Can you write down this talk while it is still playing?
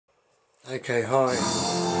Okay, hi.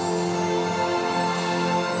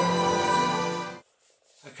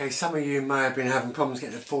 Okay, some of you may have been having problems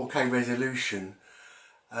getting a 4K resolution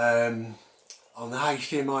on the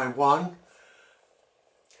HDMI 1.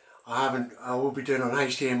 I will be doing it on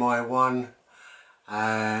HDMI 1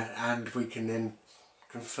 and we can then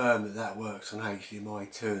confirm that that works on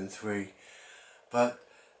HDMI 2 and 3. But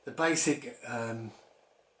the basic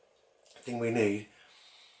thing we need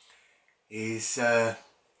is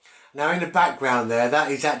now in the background there, that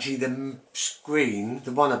is actually the screen,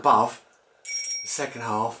 the one above, the second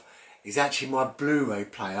half, is actually my Blu-ray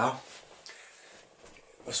player.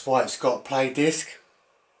 That's why it's got play disc.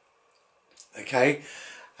 Okay,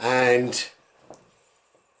 and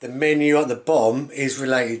the menu at the bottom is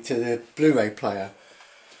related to the Blu-ray player.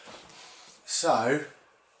 So,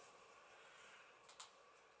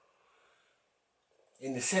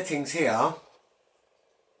 in the settings here,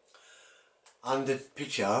 under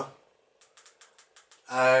picture,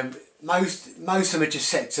 most of them are just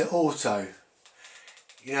set to auto.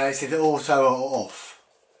 You know, it's either auto or off.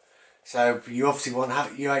 So you obviously want to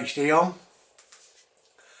have UHD on.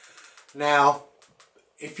 Now,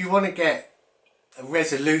 if you want to get a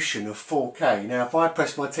resolution of 4K, now if I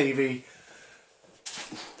press my TV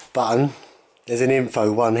button, there's an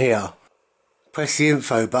info one here. Press the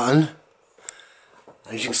info button,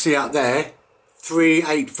 as you can see up there,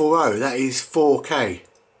 3840, that is 4K.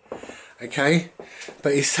 Okay,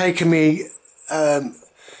 but it's taken me, it's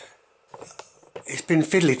been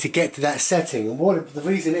fiddly to get to that setting, and what the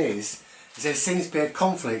reason is there seems to be a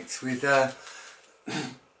conflict with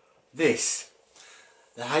this,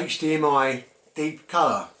 the HDMI Deep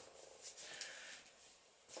Colour.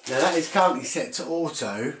 Now that is currently set to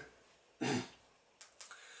auto,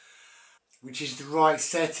 which is the right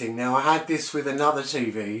setting. Now I had this with another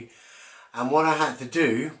TV, and what I had to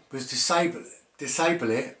do was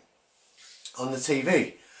disable it on the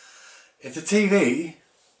TV. If the TV,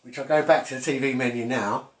 which I'll go back to the TV menu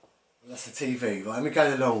now, that's the TV, right, let me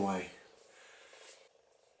go the long way.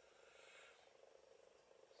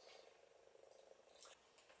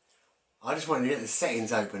 I just wanted to get the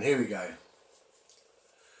settings open, here we go.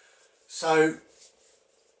 So,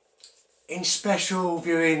 in special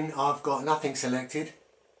viewing I've got nothing selected.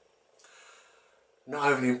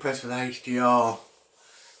 Not overly impressed with the HDR.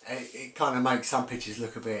 It kind of makes some pictures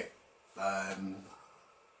look a bit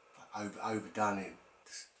overdone,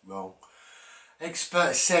 it's wrong.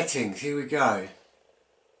 Expert settings, here we go.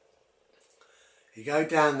 You go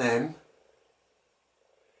down them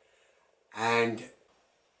and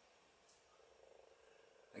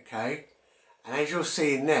okay, and as you're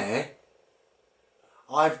seeing there,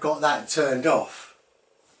 I've got that turned off.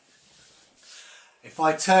 If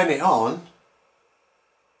I turn it on,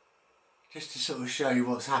 just to sort of show you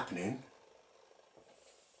what's happening.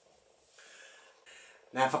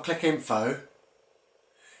 Now if I click info,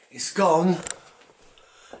 it's gone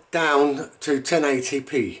down to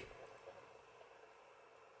 1080p.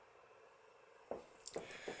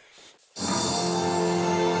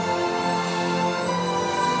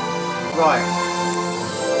 Right,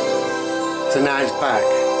 so now it's back.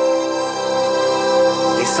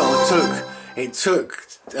 It sort of took,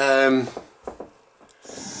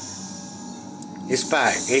 it's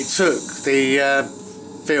back. It took the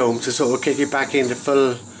film to sort of kick it back into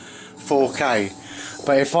full 4K.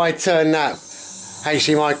 But if I turn that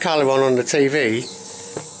HDMI colour on the TV,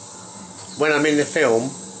 when I'm in the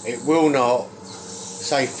film, it will not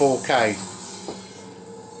say 4K.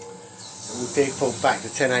 It will default back to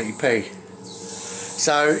 1080p.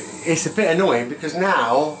 So it's a bit annoying because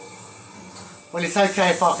now, well, it's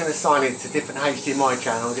okay if I can assign it to different HDMI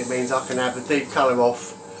channels. It means I can have the deep colour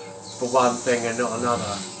off for one thing and not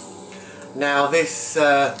another. Now this,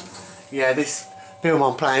 this film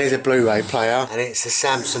I'm playing is a Blu-ray player, and it's a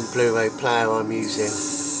Samsung Blu-ray player I'm using.